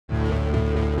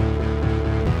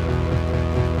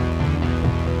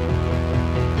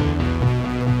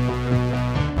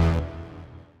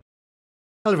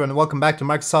Hello everyone, and welcome back to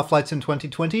Microsoft Flight Sim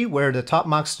 2020, where the top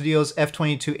Mach Studios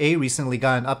F-22A recently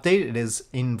got an update. It is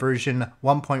in version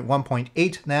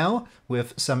 1.1.8 now,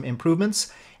 with some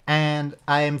improvements. And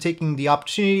I am taking the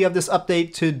opportunity of this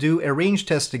update to do a range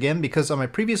test again, because on my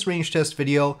previous range test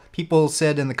video, people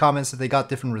said in the comments that they got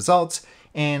different results,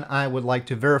 and I would like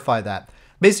to verify that.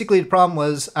 Basically, the problem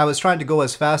was I was trying to go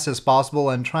as fast as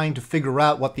possible and trying to figure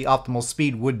out what the optimal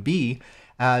speed would be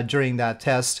during that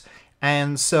test.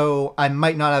 And so I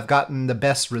might not have gotten the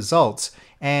best results.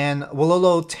 And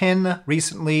Wololo10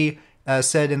 recently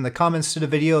said in the comments to the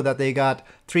video that they got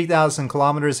 3,000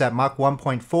 kilometers at Mach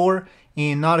 1.4.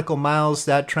 In nautical miles,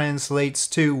 that translates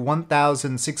to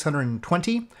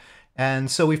 1,620.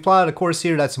 And so we've plotted a course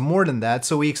here that's more than that.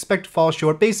 So we expect to fall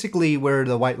short, basically where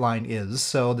the white line is.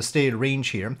 So the stated range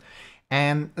here.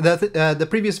 And the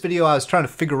previous video, I was trying to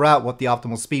figure out what the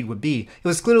optimal speed would be. It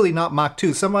was clearly not Mach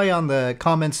 2. Somebody on the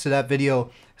comments to that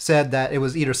video said that it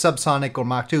was either subsonic or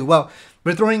Mach 2. Well,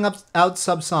 we're throwing out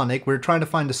subsonic. We're trying to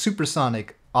find a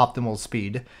supersonic optimal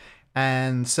speed.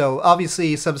 And so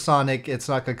obviously subsonic, it's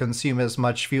not going to consume as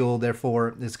much fuel,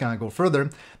 therefore it's going to go further.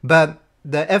 But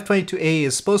the F-22A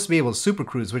is supposed to be able to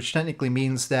supercruise, which technically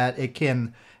means that it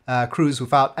can cruise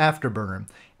without afterburner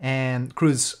and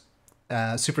cruise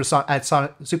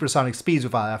supersonic speeds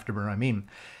without afterburner,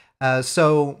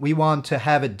 so we want to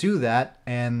have it do that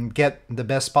and get the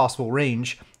best possible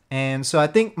range. And so I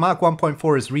think Mach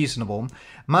 1.4 is reasonable.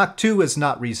 Mach 2 is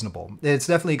not reasonable. It's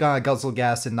definitely gonna guzzle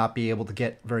gas and not be able to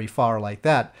get very far like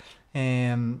that.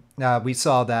 And we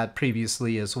saw that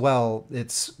previously as well.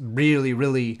 It's really,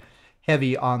 really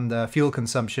heavy on the fuel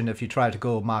consumption if you try to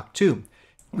go Mach 2.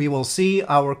 We will see.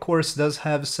 Our course does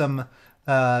have some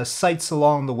sites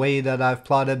along the way that I've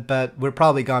plotted, but we're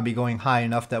probably going to be going high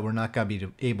enough that we're not going to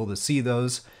be able to see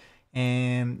those.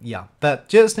 And yeah, but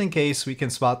just in case we can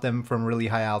spot them from really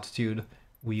high altitude,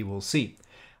 we will see.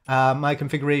 My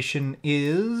configuration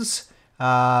is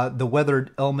the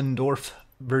weathered Elmendorf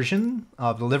version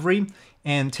of the livery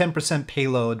and 10%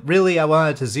 payload. Really, I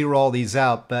wanted to zero all these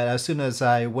out, but as soon as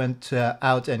I went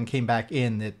out and came back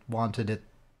in, it wanted it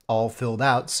all filled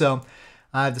out. So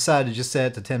I've decided to just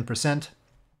set it to 10%.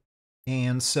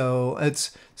 And so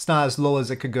it's not as low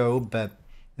as it could go, but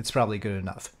it's probably good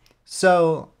enough.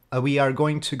 So we are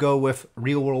going to go with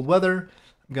real world weather.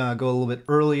 I'm going to go a little bit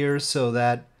earlier so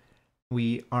that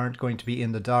we aren't going to be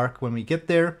in the dark when we get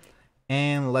there.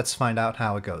 And let's find out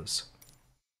how it goes.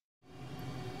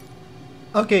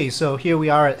 Okay, so here we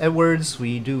are at Edwards.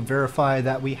 We do verify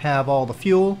that we have all the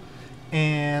fuel.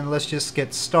 And let's just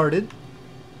get started.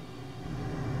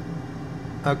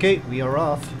 Okay, we are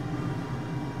off.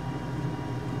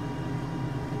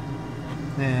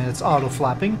 And it's auto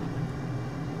flapping.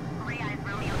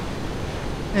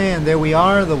 And there we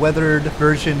are. The weathered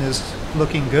version is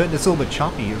looking good. It's a little bit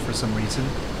choppy here for some reason.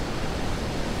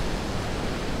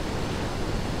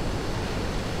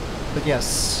 But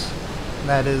yes,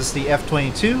 that is the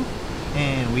F-22.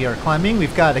 And we are climbing.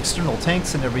 We've got external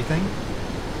tanks and everything.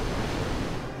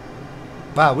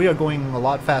 Wow, we are going a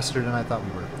lot faster than I thought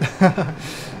we were.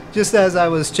 Just as I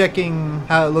was checking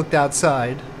how it looked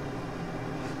outside.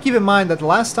 Keep in mind that the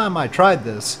last time I tried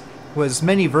this was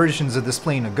many versions of this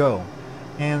plane ago.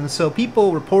 And so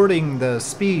people reporting the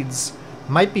speeds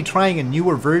might be trying a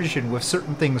newer version with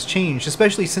certain things changed,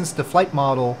 especially since the flight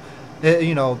model,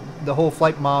 the whole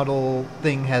flight model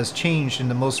thing has changed in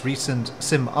the most recent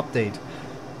sim update.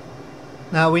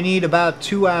 Now we need about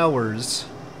 2 hours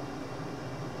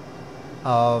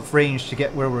of range to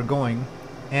get where we're going,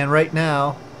 and right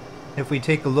now if we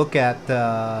take a look at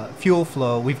the fuel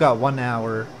flow, we've got 1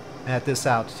 hour at this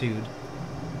altitude.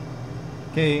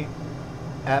 Okay,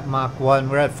 at Mach 1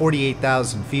 we're at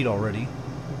 48,000 feet already.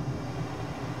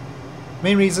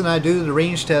 Main reason I do the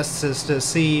range tests is to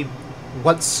see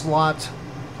what slot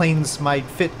planes might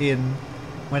fit in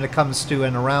when it comes to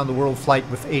an around the world flight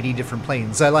with 80 different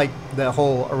planes. I like the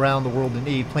whole around the world in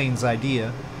 80 planes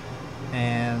idea.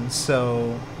 And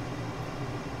so,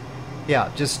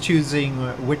 yeah, just choosing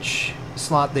which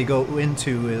slot they go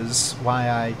into is why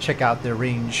I check out their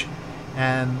range.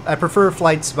 And I prefer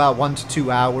flights about 1 to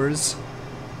 2 hours,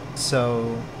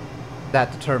 so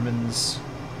that determines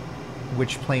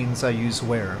which planes I use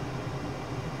where.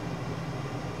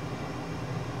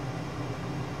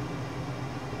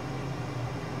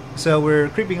 So we're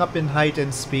creeping up in height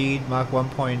and speed, Mach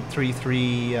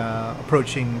 1.33,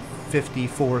 approaching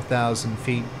 54,000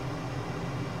 feet.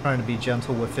 Trying to be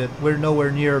gentle with it. We're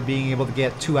nowhere near being able to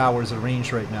get 2 hours of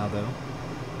range right now, though.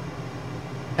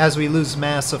 As we lose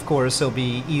mass, of course, it'll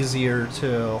be easier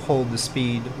to hold the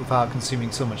speed without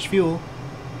consuming so much fuel.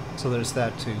 So there's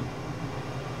that too.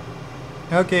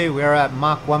 Okay, we're at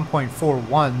Mach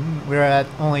 1.41. We're at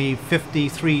only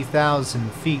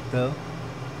 53,000 feet though.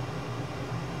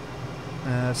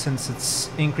 Since it's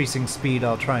increasing speed,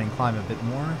 I'll try and climb a bit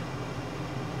more.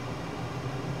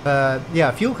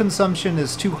 Yeah, fuel consumption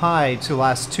is too high to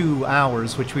last 2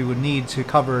 hours, which we would need to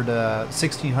cover the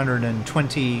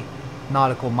 1,620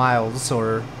 nautical miles,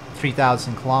 or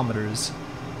 3,000 kilometers.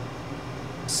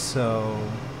 So,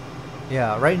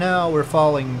 yeah, right now we're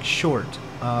falling short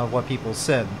of what people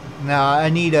said. Now, I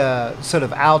need a sort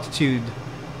of altitude.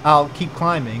 I'll keep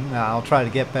climbing. I'll try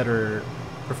to get better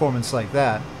performance like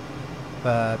that.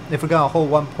 But if we're gonna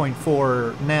hold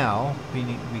 1.4 now, we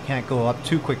can't go up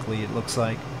too quickly, it looks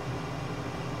like.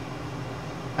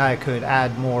 I could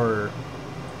add more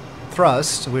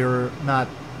thrust. We're not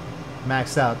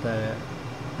maxed out.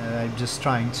 I'm just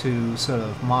trying to sort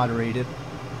of moderate it.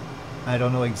 I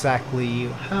don't know exactly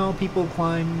how people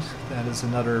climbed. That is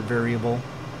another variable.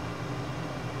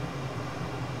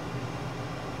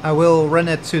 I will run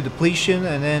it to depletion,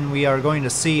 and then we are going to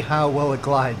see how well it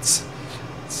glides.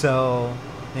 So,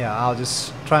 yeah, I'll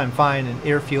just try and find an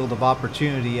airfield of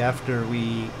opportunity after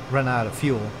we run out of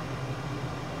fuel.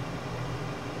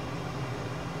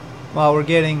 Well, we're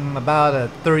getting about a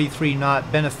 33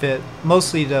 knot benefit.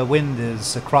 Mostly the wind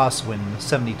is a crosswind,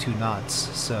 72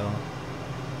 knots, so...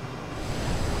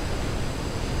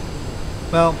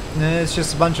 Well, it's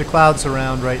just a bunch of clouds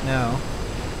around right now.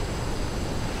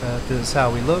 This is how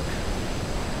we look.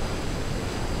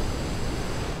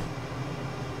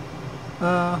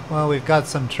 Well, we've got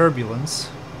some turbulence.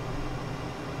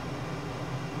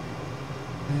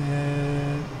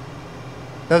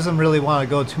 Doesn't really want to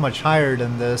go too much higher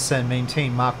than this and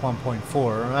maintain Mach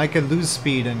 1.4. I could lose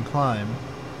speed and climb.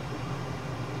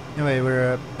 Anyway,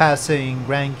 we're passing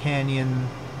Grand Canyon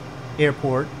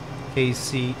Airport,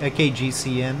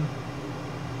 KGCN,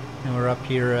 and we're up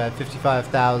here at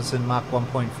 55,000 Mach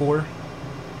 1.4.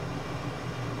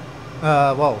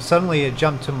 Well, suddenly it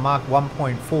jumped to Mach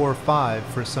 1.45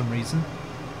 for some reason.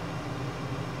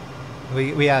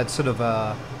 We had sort of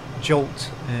a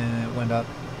jolt and it went up.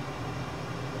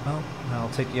 Well, I'll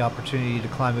take the opportunity to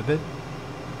climb a bit.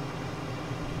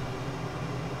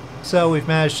 So we've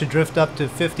managed to drift up to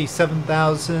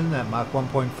 57,000 at Mach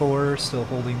 1.4, still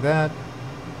holding that.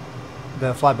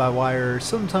 The fly-by-wire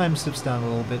sometimes dips down a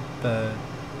little bit, but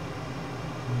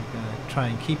I'm going to try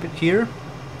and keep it here.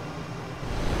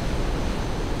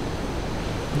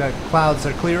 The clouds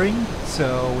are clearing,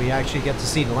 so we actually get to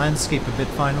see the landscape a bit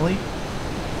finally.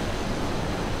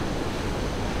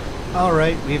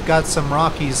 Alright, we've got some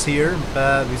Rockies here,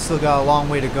 but we still got a long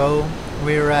way to go.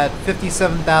 We're at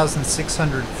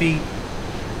 57,600 feet,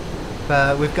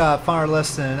 but we've got far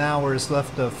less than an hour's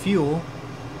left of fuel,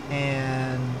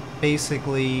 and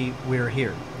basically we're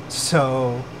here.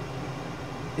 So,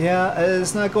 yeah,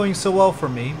 it's not going so well for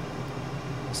me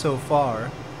so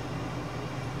far.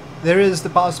 There is the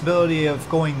possibility of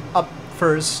going up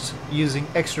first, using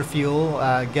extra fuel,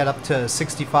 get up to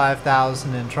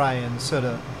 65,000 and try and sort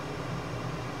of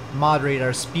moderate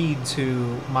our speed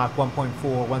to Mach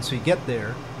 1.4 once we get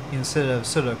there, instead of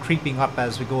sort of creeping up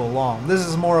as we go along. This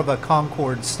is more of a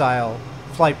Concorde style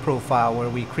flight profile where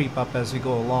we creep up as we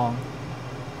go along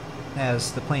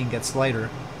as the plane gets lighter.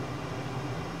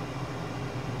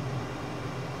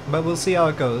 But we'll see how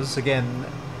it goes. Again,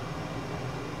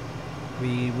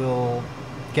 we will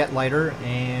get lighter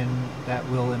and that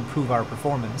will improve our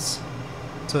performance.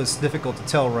 So it's difficult to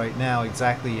tell right now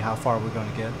exactly how far we're going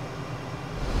to get.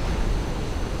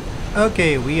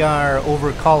 Okay, we are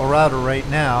over Colorado right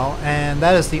now, and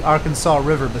that is the Arkansas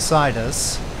River beside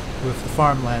us with the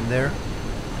farmland there.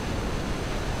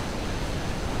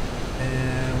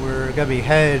 And we're going to be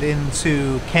headed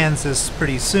into Kansas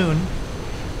pretty soon.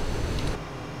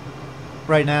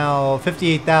 Right now,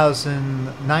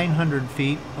 58,900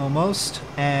 feet almost,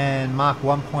 and Mach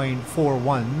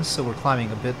 1.41, so we're climbing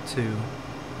a bit to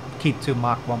keep to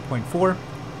Mach 1.4.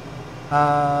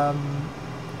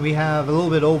 We have a little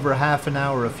bit over half an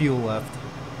hour of fuel left.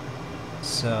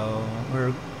 So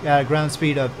we're at a ground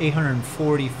speed of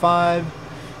 845.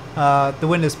 The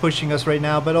wind is pushing us right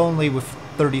now, but only with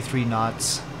 33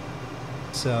 knots.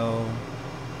 So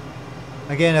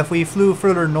again, if we flew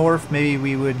further north, maybe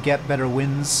we would get better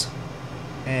winds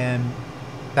and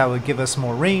that would give us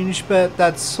more range, but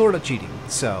that's sort of cheating.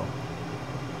 So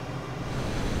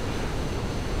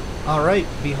alright,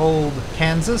 behold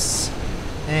Kansas.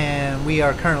 And we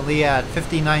are currently at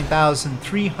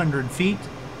 59,300 feet,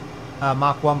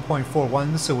 Mach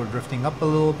 1.41, so we're drifting up a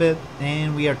little bit.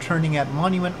 And we are turning at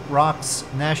Monument Rocks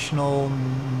National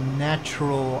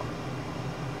Natural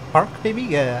Park, maybe?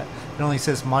 Yeah, it only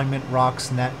says Monument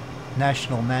Rocks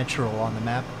National Natural on the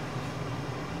map.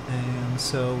 And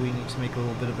so we need to make a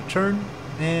little bit of a turn.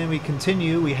 And we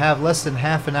continue. We have less than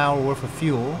half an hour worth of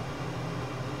fuel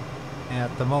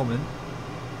at the moment.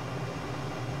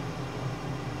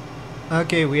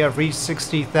 Okay, we have reached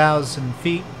 60,000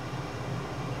 feet.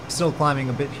 Still climbing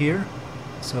a bit here.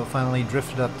 So finally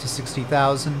drifted up to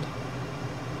 60,000.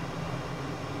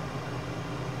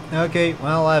 Okay,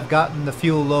 well, I've gotten the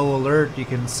fuel low alert. You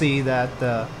can see that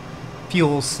the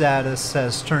fuel status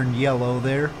has turned yellow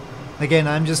there. Again,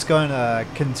 I'm just going to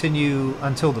continue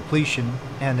until depletion,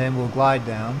 and then we'll glide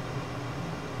down.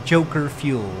 Joker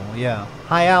fuel, yeah.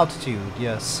 High altitude,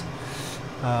 yes.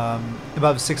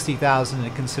 Above 60,000, I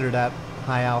consider that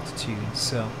high altitude,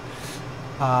 so...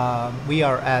 we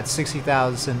are at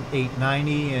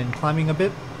 60,890 and climbing a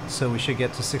bit, so we should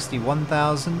get to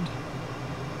 61,000.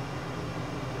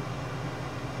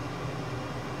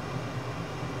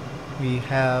 We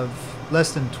have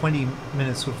less than 20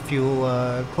 minutes with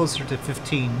fuel, closer to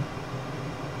 15.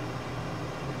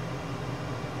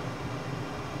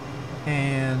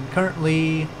 And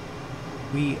currently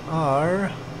we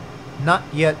are not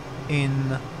yet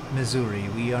in Missouri.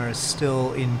 We are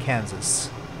still in Kansas.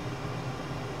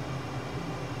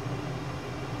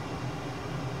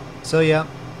 So yeah,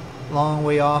 long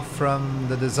way off from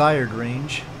the desired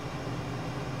range.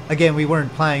 Again, we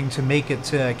weren't planning to make it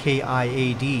to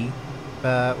KIAD,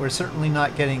 but we're certainly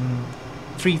not getting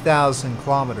 3,000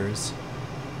 kilometers.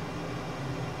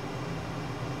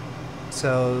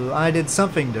 So I did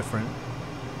something different.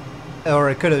 Or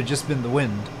it could have just been the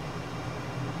wind.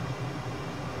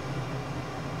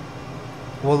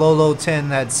 Wololo 10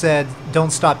 had said,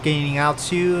 don't stop gaining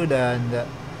altitude, and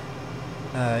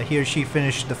he or she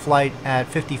finished the flight at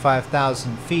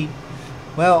 55,000 feet.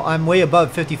 Well, I'm way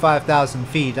above 55,000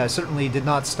 feet. I certainly did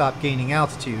not stop gaining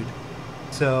altitude.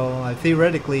 So I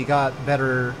theoretically got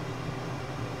better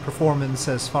performance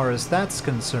as far as that's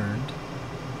concerned.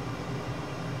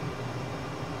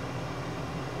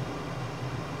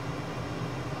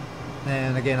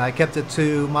 And again, I kept it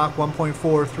to Mach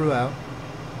 1.4 throughout,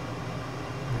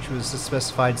 which was the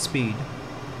specified speed.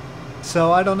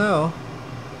 So I don't know.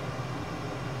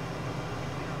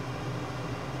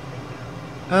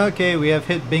 Okay, we have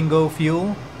hit bingo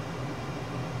fuel.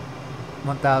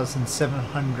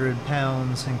 1,700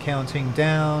 pounds and counting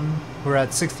down. We're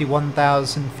at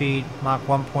 61,000 feet, Mach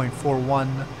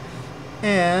 1.41.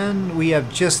 And we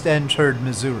have just entered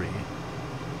Missouri.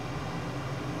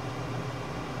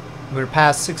 We're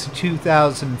past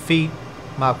 62,000 feet,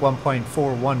 Mach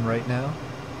 1.41 right now.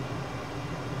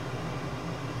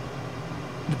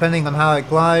 Depending on how it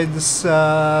glides,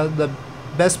 the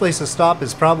best place to stop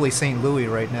is probably St. Louis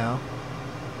right now.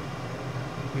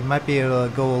 We might be able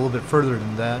to go a little bit further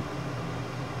than that.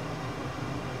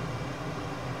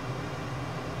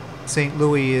 St.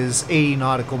 Louis is 80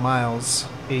 nautical miles,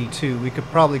 82. We could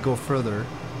probably go further.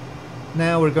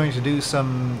 Now we're going to do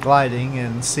some gliding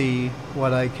and see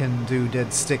what I can do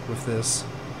dead stick with this.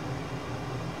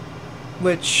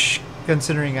 Which,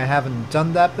 considering I haven't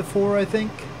done that before, I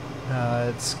think,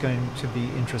 it's going to be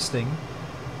interesting.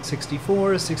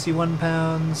 64, 61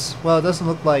 pounds. Well, it doesn't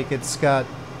look like it's got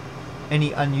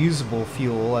any unusable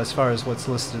fuel as far as what's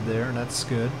listed there, and that's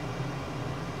good.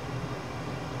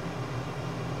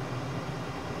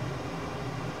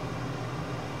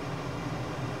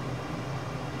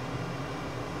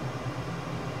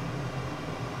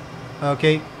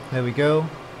 Okay, there we go.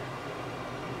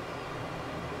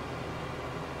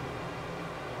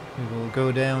 We will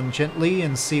go down gently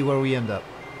and see where we end up.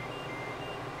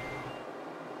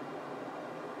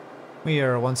 We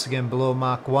are once again below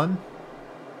Mach 1.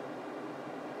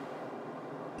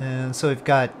 And so we've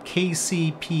got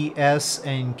KCPS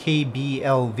and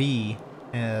KBLV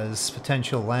as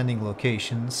potential landing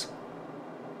locations.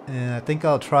 And I think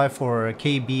I'll try for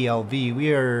KBLV.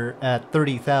 We are at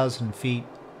 30,000 feet.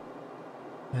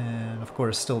 And of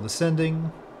course still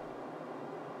descending.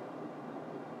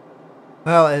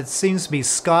 Well, it seems to be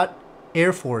Scott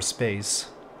Air Force Base.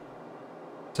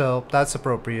 So that's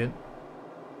appropriate.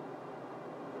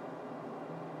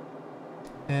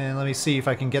 And let me see if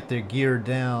I can get the gear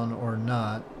down or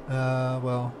not.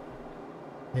 Well,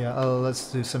 yeah, let's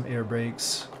do some air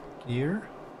brakes. Gear.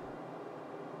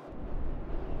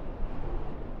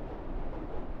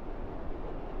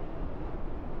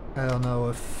 I don't know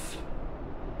if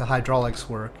the hydraulics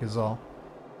work is all.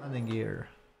 Landing gear.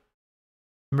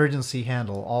 Emergency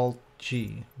handle, Alt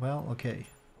G. Well, okay.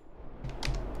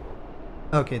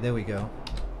 Okay, there we go.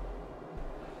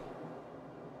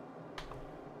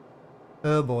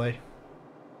 Oh boy.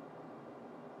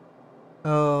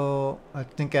 Oh, I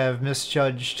think I've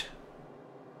misjudged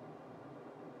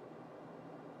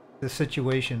the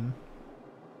situation.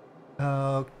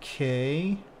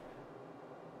 Okay.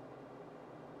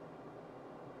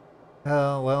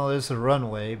 Well, there's a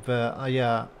runway, but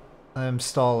yeah, I'm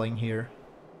stalling here.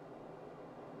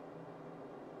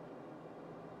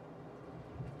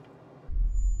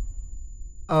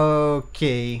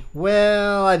 Okay,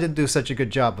 well, I didn't do such a good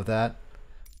job with that,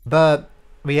 but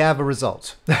we have a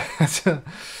result.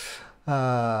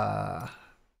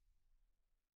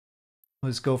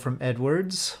 Let's go from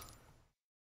Edwards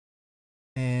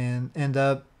and end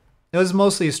up. It was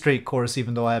mostly a straight course,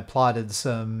 even though I had plotted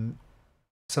some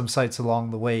sites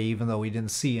along the way, even though we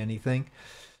didn't see anything.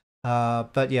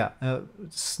 But yeah,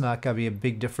 it's not gonna be a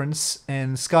big difference.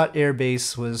 And Scott Air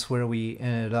Base was where we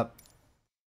ended up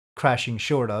crashing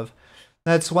short of.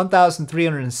 That's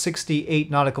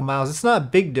 1,368 nautical miles. It's not a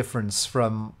big difference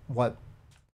from what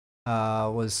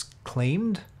was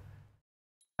claimed.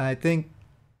 I think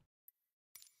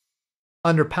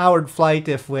under powered flight,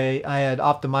 if I had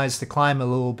optimized the climb a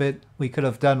little bit, we could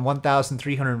have done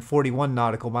 1,341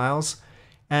 nautical miles.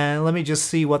 And let me just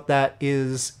see what that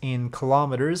is in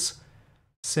kilometers,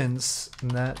 since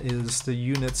that is the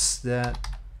units that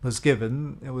was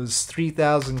given. It was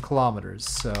 3,000 kilometers,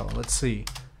 so let's see.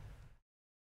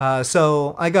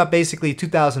 So I got basically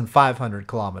 2,500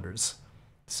 kilometers.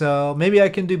 So maybe I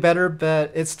can do better,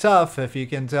 but it's tough if you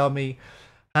can tell me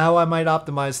how I might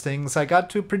optimize things. I got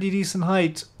to a pretty decent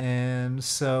height, and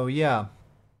so yeah.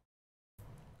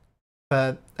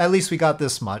 But at least we got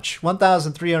this much.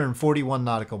 1,341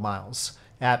 nautical miles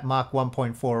at Mach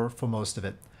 1.4 for most of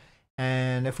it.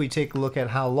 And if we take a look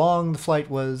at how long the flight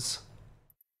was,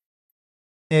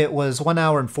 it was 1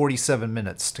 hour and 47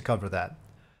 minutes to cover that.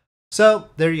 So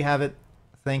there you have it.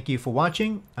 Thank you for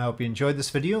watching. I hope you enjoyed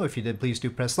this video. If you did, please do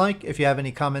press like. If you have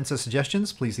any comments or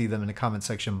suggestions, please leave them in the comment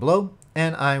section below.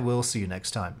 And I will see you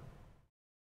next time.